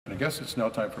guests. It's now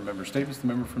time for member statements. The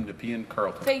member from Nepean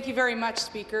Carleton. Thank you very much,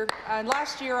 Speaker.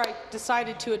 Last year, I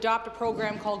decided to adopt a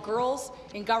program called Girls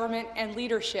in Government and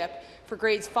Leadership for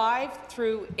grades 5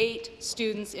 through 8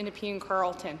 students in Nepean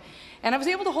Carleton. And I was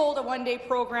able to hold a one-day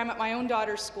program at my own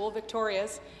daughter's school,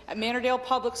 Victoria's, at Manordale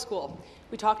Public School.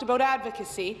 We talked about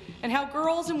advocacy and how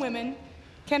girls and women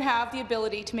can have the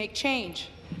ability to make change.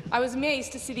 I was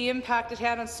amazed to see the impact it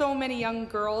had on so many young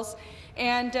girls,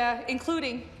 and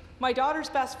including my daughter's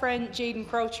best friend, Jaden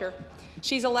Croucher.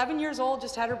 She's 11 years old,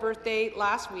 just had her birthday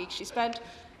last week. She spent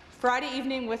Friday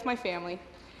evening with my family,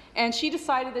 and she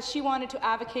decided that she wanted to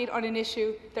advocate on an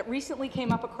issue that recently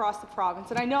came up across the province,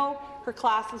 and I know her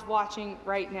class is watching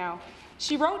right now.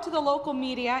 She wrote to the local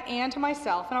media and to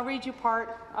myself, and I'll read you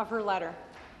part of her letter.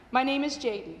 My name is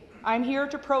Jaden. I'm here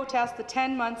to protest the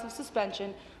 10 months of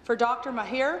suspension for Dr.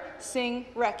 Harinder Singh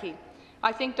Recce.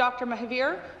 I think Dr.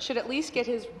 Harinder should at least get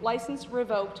his license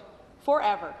revoked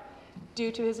forever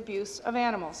due to his abuse of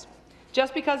animals.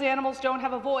 Just because animals don't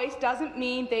have a voice doesn't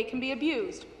mean they can be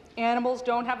abused. Animals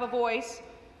don't have a voice,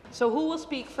 so who will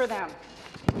speak for them?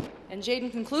 And Jaden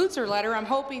concludes her letter, I'm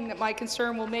hoping that my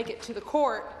concern will make it to the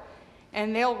court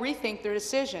and they'll rethink their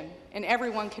decision and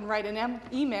everyone can write an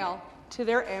email to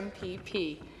their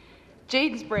MPP.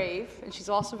 Jaden's brave and she's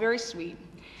also very sweet,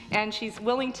 and she's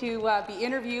willing to be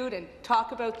interviewed and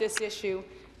talk about this issue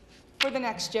for the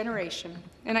next generation.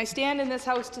 And I stand in this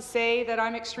House to say that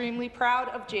I'm extremely proud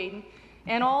of Jaden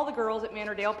and all the girls at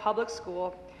Manordale Public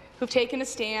School who've taken a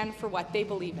stand for what they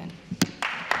believe in.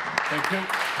 Thank you.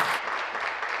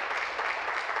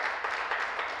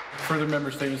 Further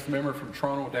member statements. The member from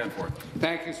Toronto, Danforth.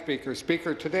 Thank you, Speaker.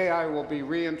 Speaker, today I will be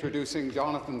reintroducing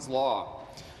Jonathan's Law.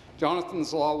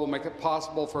 Jonathan's Law will make it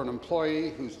possible for an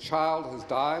employee whose child has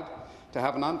died to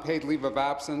have an unpaid leave of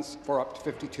absence for up to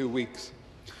 52 weeks.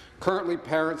 Currently,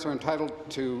 parents are entitled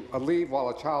to a leave while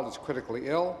a child is critically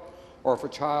ill or if a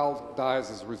child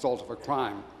dies as a result of a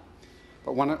crime.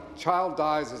 But when a child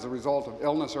dies as a result of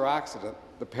illness or accident,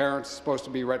 the parent is supposed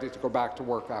to be ready to go back to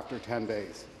work after 10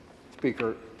 days.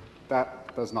 Speaker,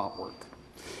 that does not work.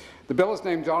 The bill is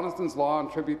named Jonathan's Law in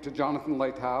tribute to Jonathan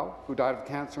Leitao, who died of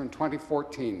cancer in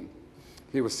 2014.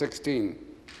 He was 16.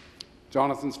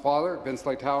 Jonathan's father, Vince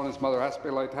Leitao, and his mother, Espe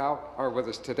Leitao, are with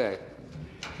us today,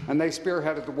 and they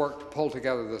spearheaded the work to pull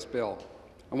together this bill.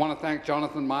 I want to thank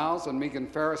Jonathan Miles and Megan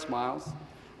Ferris Miles,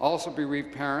 also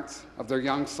bereaved parents of their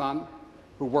young son,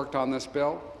 who worked on this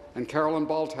bill, and Carolyn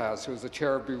Baltaz, who is the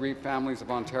chair of Bereaved Families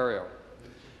of Ontario.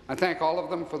 I thank all of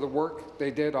them for the work they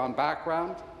did on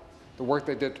background, the work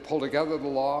they did to pull together the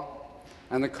law,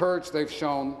 and the courage they've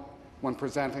shown when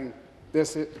presenting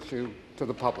this issue to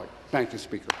the public. Thank you,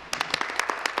 Speaker.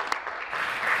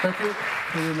 Thank you.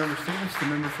 Further member statements. The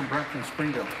member from Brampton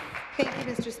Springdale. Thank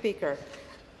you, Mr. Speaker.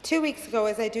 2 weeks ago,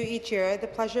 as I do each year, I had the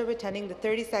pleasure of attending the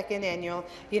 32nd Annual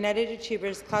United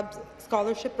Achievers Club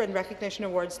Scholarship and Recognition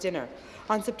Awards dinner.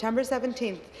 On September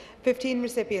 17th, 15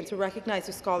 recipients were recognized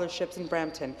with scholarships in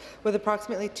Brampton, with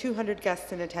approximately 200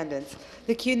 guests in attendance.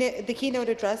 The keynote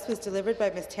address was delivered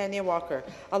by Ms. Tanya Walker,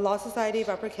 a Law Society of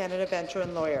Upper Canada bencher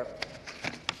and lawyer.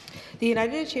 The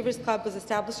United Achievers Club was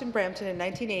established in Brampton in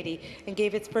 1980 and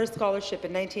gave its first scholarship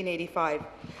in 1985.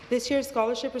 This year's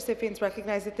scholarship recipients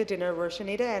recognized at the dinner were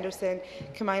Shanita Anderson,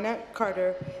 Kamina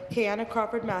Carter, Kayana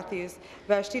Crawford-Matthews,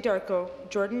 Vashti Darko,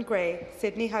 Jordan Gray,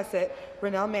 Sydney Hussett,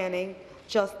 Renelle Manning,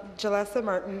 Jalessa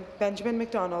Martin, Benjamin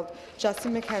McDonald,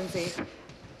 Justin McKenzie,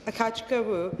 Akachka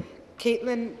Wu,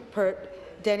 Caitlin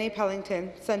Pert, Denny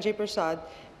Pellington, Sanjay Prasad,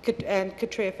 and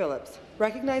Katria Phillips.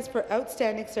 Recognized for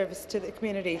outstanding service to the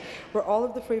community were all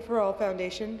of the Free for All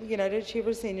Foundation, United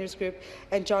Achievers Seniors Group,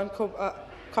 and John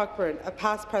Cockburn, a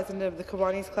past president of the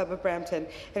Kiwanis Club of Brampton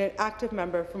and an active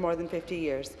member for more than 50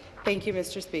 years. Thank you,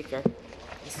 Mr. Speaker.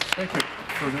 Thank you.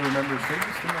 Further member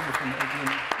statements. The member from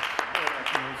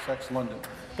Middlesex, London.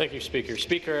 Thank you, Speaker.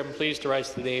 Speaker, I'm pleased to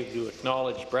rise today to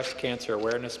acknowledge Breast Cancer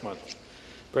Awareness Month.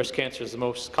 Breast cancer is the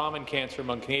most common cancer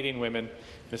among Canadian women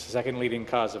and is the second leading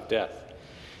cause of death.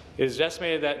 It is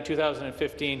estimated that in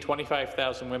 2015,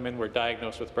 25,000 women were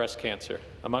diagnosed with breast cancer.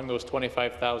 Among those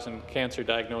 25,000 cancer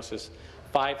diagnoses,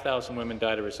 5,000 women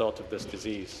died as a result of this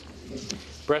disease.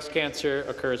 Breast cancer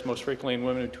occurs most frequently in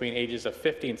women between ages of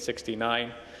 50 and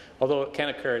 69, although it can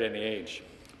occur at any age.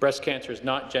 Breast cancer is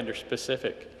not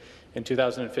gender-specific. In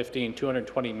 2015,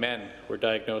 220 men were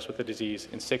diagnosed with the disease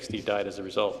and 60 died as a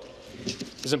result.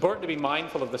 It is important to be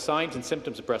mindful of the signs and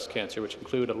symptoms of breast cancer, which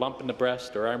include a lump in the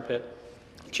breast or armpit,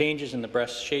 changes in the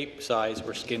breast shape, size,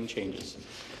 or skin changes.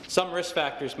 Some risk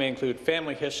factors may include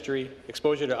family history,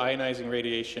 exposure to ionizing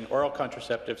radiation, oral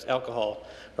contraceptives, alcohol,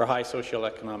 or high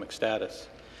socioeconomic status.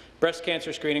 Breast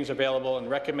cancer screenings are available and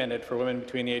recommended for women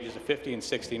between the ages of 50 and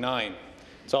 69.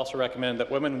 It's also recommended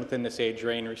that women within this age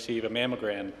range receive a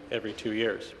mammogram every 2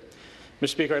 years. Mr.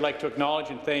 Speaker, I'd like to acknowledge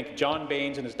and thank John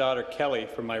Baines and his daughter Kelly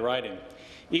from my riding.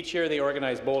 Each year they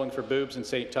organize Bowling for Boobs in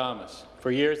St. Thomas. For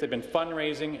years they've been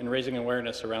fundraising and raising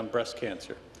awareness around breast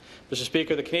cancer. Mr.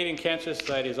 Speaker, the Canadian Cancer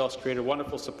Society has also created a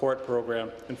wonderful support program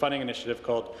and funding initiative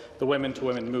called the Women to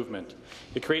Women Movement.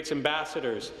 It creates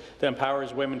ambassadors that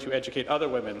empowers women to educate other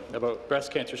women about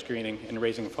breast cancer screening and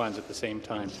raising funds at the same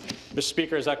time. Mr.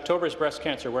 Speaker, as October is Breast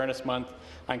Cancer Awareness Month,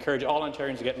 I encourage all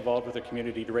Ontarians to get involved with their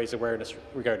community to raise awareness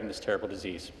regarding this terrible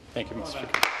disease. Thank you, Mr.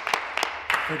 Speaker.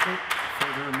 Thank you.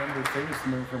 Further member statements, the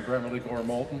member from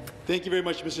Grammarly-Gore-Malton. Thank you very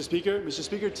much, Mr. Speaker. Mr.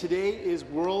 Speaker, today is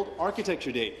World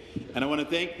Architecture Day, and I want to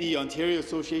thank the Ontario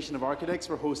Association of Architects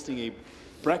for hosting a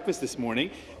breakfast this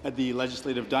morning at the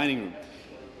Legislative Dining Room.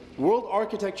 World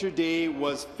Architecture Day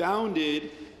was founded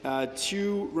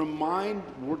to remind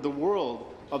the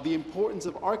world of the importance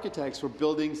of architects for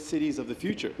building cities of the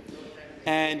future.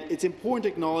 And it's important to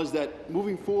acknowledge that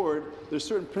moving forward, there's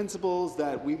certain principles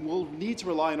that we will need to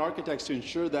rely on architects to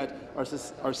ensure that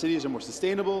our cities are more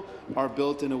sustainable, are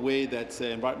built in a way that's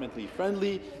environmentally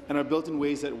friendly, and are built in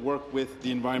ways that work with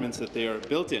the environments that they are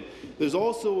built in. There's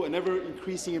also an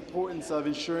ever-increasing importance of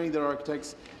ensuring that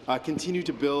architects continue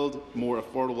to build more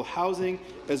affordable housing,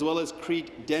 as well as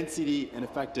create density in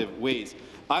effective ways.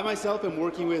 I myself am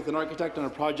working with an architect on a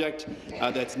project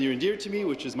that's near and dear to me,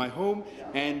 which is my home.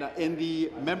 And in the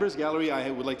members gallery,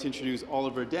 I would like to introduce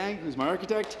Oliver Dang, who's my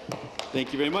architect.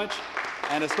 Thank you very much.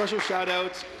 And a special shout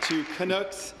out to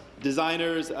Canucks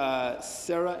designers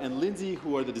Sarah and Lindsay,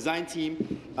 who are the design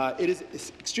team. It is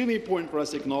extremely important for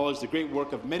us to acknowledge the great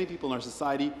work of many people in our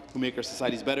society who make our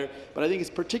societies better, but I think it's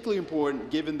particularly important,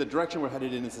 given the direction we're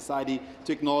headed in society,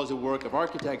 to acknowledge the work of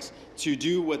architects to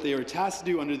do what they are tasked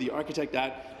to do under the Architect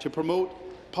Act, to promote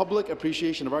public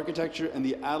appreciation of architecture and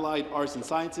the allied arts and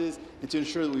sciences, and to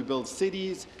ensure that we build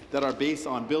cities that are based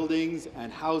on buildings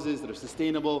and houses that are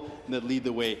sustainable and that lead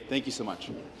the way. Thank you so much.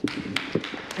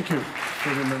 Thank you.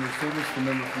 Further member statements, the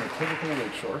member from Etobicoke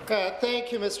Lakeshore.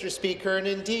 Thank you, Mr. Speaker. And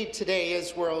indeed, today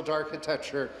is World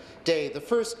Architecture Day. The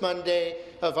first Monday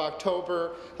of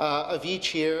October of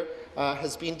each year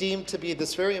has been deemed to be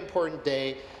this very important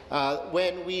day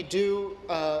when we do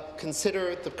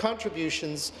consider the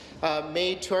contributions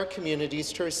made to our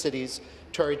communities, to our cities,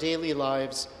 to our daily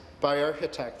lives by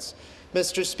architects.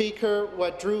 Mr. Speaker,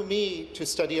 what drew me to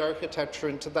study architecture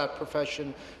and to that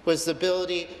profession was the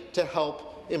ability to help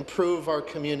improve our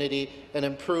community and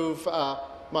improve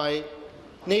my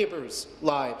neighbours'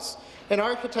 lives. And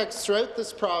architects throughout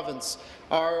this province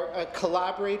are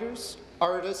collaborators,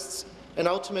 artists, and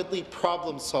ultimately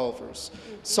problem solvers,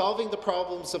 solving the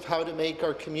problems of how to make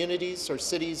our communities, our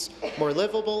cities more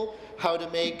livable, how to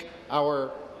make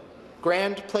our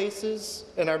grand places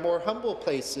and our more humble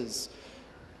places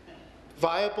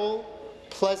viable,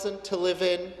 pleasant to live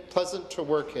in, pleasant to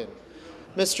work in.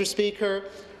 Mr. Speaker,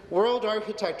 World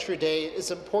Architecture Day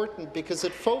is important because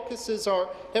it focuses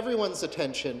everyone's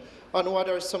attention on what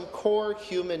are some core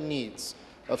human needs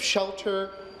of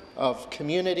shelter, of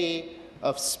community,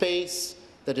 of space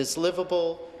that is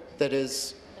livable, that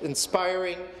is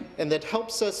inspiring, and that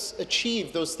helps us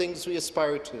achieve those things we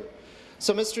aspire to.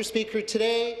 So, Mr. Speaker,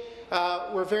 today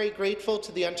we're very grateful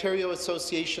to the Ontario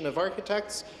Association of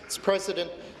Architects, its President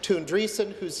Toon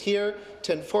Dreesen, who's here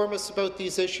to inform us about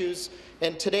these issues.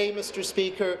 And today, Mr.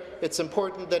 Speaker, it's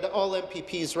important that all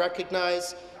MPPs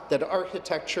recognize that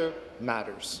architecture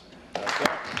matters.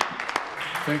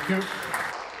 Thank you.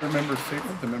 The member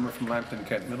statement, the member from Lambton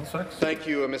Kent Middlesex. Thank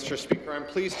you, Mr. Speaker. I'm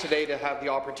pleased today to have the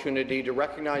opportunity to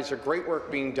recognize the great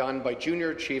work being done by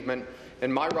Junior Achievement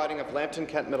in my riding of Lambton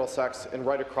Kent Middlesex and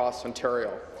right across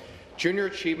Ontario. Junior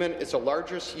Achievement is the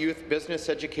largest youth business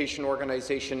education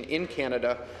organization in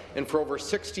Canada, and for over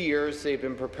 60 years they've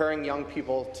been preparing young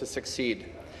people to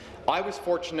succeed. I was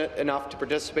fortunate enough to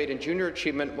participate in Junior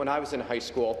Achievement when I was in high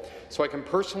school, so I can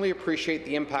personally appreciate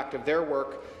the impact of their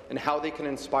work and how they can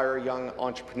inspire young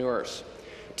entrepreneurs.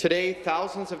 Today,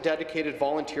 thousands of dedicated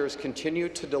volunteers continue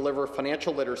to deliver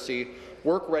financial literacy,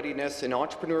 work readiness, and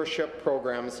entrepreneurship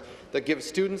programs that give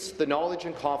students the knowledge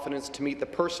and confidence to meet the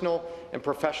personal and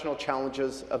professional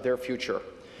challenges of their future.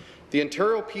 The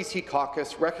Ontario PC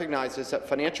Caucus recognizes that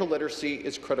financial literacy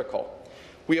is critical.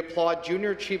 We applaud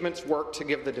Junior Achievement's work to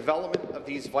give the development of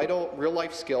these vital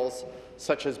real-life skills,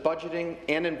 such as budgeting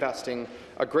and investing,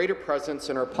 a greater presence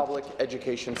in our public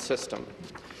education system.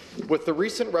 With the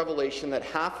recent revelation that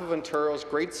half of Ontario's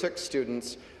grade 6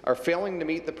 students are failing to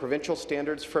meet the provincial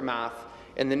standards for math,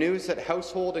 and the news that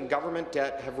household and government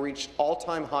debt have reached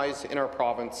all-time highs in our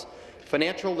province,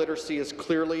 Financial literacy is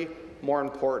clearly more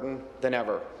important than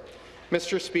ever.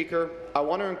 Mr. Speaker, I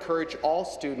want to encourage all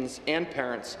students and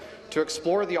parents to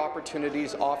explore the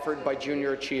opportunities offered by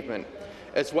Junior Achievement,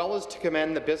 as well as to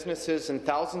commend the businesses and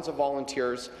thousands of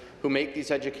volunteers who make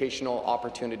these educational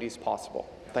opportunities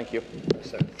possible. Thank you.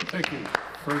 Thank you.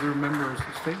 Further members'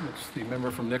 statements. The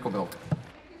member from Nickel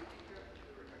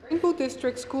Rainbow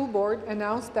District School Board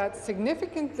announced that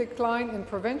significant decline in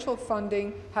provincial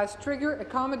funding has triggered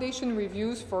accommodation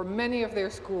reviews for many of their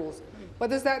schools. What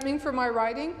does that mean for my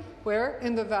riding? Where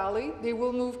in the Valley they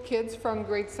will move kids from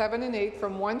grades 7 and 8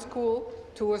 from one school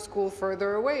to a school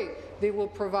further away. They will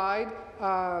provide,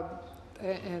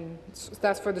 and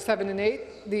that's for the 7 and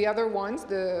 8. The other ones,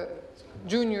 the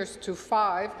juniors to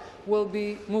 5, will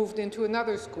be moved into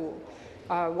another school.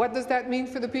 What does that mean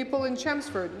for the people in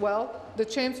Chelmsford? Well, the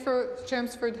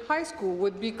Chelmsford High School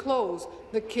would be closed.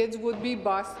 The kids would be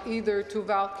bused either to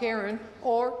Valcarran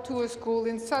or to a school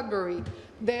in Sudbury.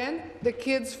 Then the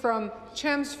kids from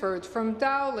Chelmsford, from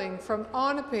Dowling, from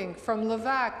Onaping, from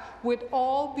Levack would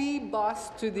all be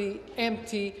bused to the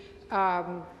empty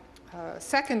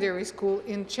secondary school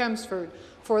in Chelmsford.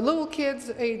 For little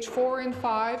kids age 4 and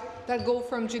 5 that go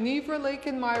from Geneva Lake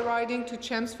in my riding to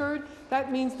Chelmsford,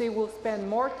 that means they will spend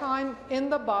more time in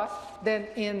the bus than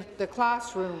in the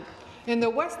classroom. In the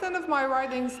west end of my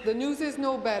ridings, the news is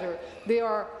no better. They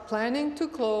are planning to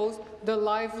close the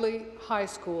Lively High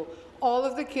School. All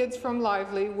of the kids from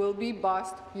Lively will be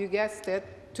bused, you guessed it,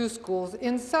 to schools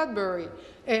in Sudbury,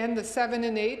 and the 7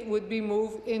 and 8 would be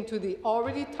moved into the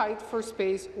already tight for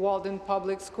space Walden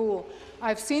Public School.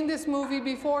 I've seen this movie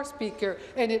before, Speaker,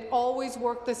 and it always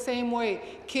worked the same way.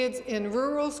 Kids in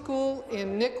rural school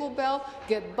in Nickel Belt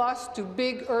get bused to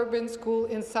big urban school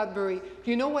in Sudbury.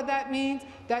 You know what that means?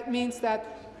 That means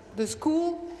that the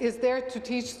school is there to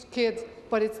teach kids,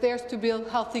 but it's there to build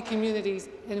healthy communities,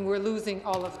 and we're losing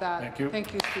all of that. Thank you.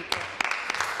 Thank you, Speaker.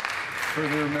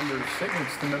 Further members'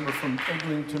 statements. The member from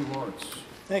Eglinton Lawrence.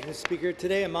 Thank you, Speaker.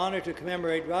 Today I'm honoured to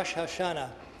commemorate Rosh Hashanah,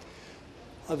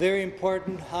 a very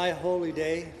important high holy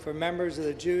day for members of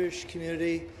the Jewish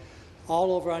community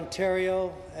all over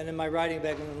Ontario and in my riding of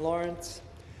Eglinton Lawrence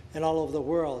and all over the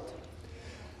world.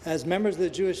 As members of the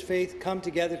Jewish faith come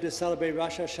together to celebrate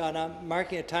Rosh Hashanah,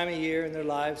 marking a time of year in their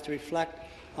lives to reflect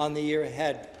on the year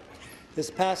ahead.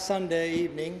 This past Sunday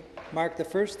evening marked the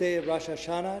first day of Rosh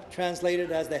Hashanah,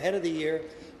 translated as the head of the year,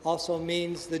 also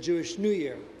means the Jewish New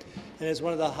Year, and is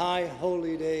one of the high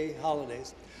holy day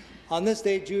holidays. On this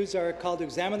day, Jews are called to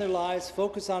examine their lives,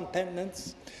 focus on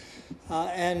penitence,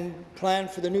 and plan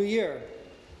for the new year.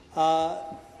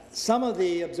 Some of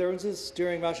the observances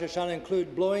during Rosh Hashanah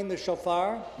include blowing the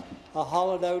shofar, a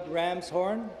hollowed-out ram's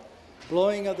horn.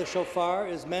 Blowing of the shofar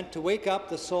is meant to wake up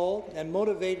the soul and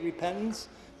motivate repentance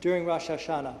during Rosh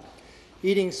Hashanah.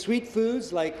 Eating sweet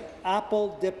foods like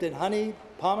apple dipped in honey,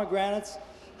 pomegranates,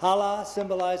 challah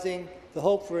symbolizing the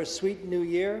hope for a sweet new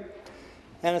year,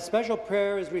 and a special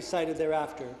prayer is recited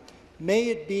thereafter. May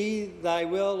it be thy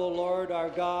will, O Lord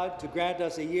our God, to grant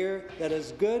us a year that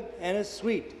is good and is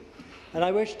sweet. And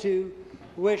I wish to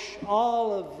wish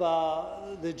all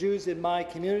of the Jews in my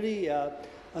community a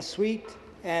sweet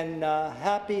and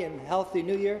happy and healthy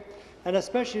new year, and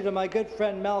especially to my good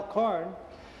friend Mel Korn,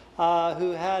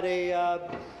 who had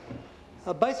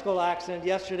a bicycle accident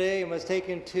yesterday and was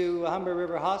taken to Humber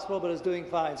River Hospital, but is doing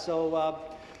fine. So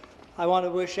I want to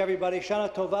wish everybody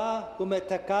Shana Tova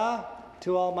Umetaka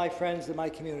to all my friends in my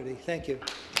community. Thank you.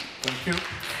 Thank you.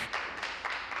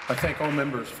 I thank all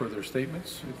members for their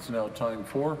statements. It's now time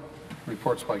for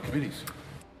reports by committees.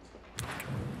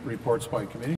 Reports by committee.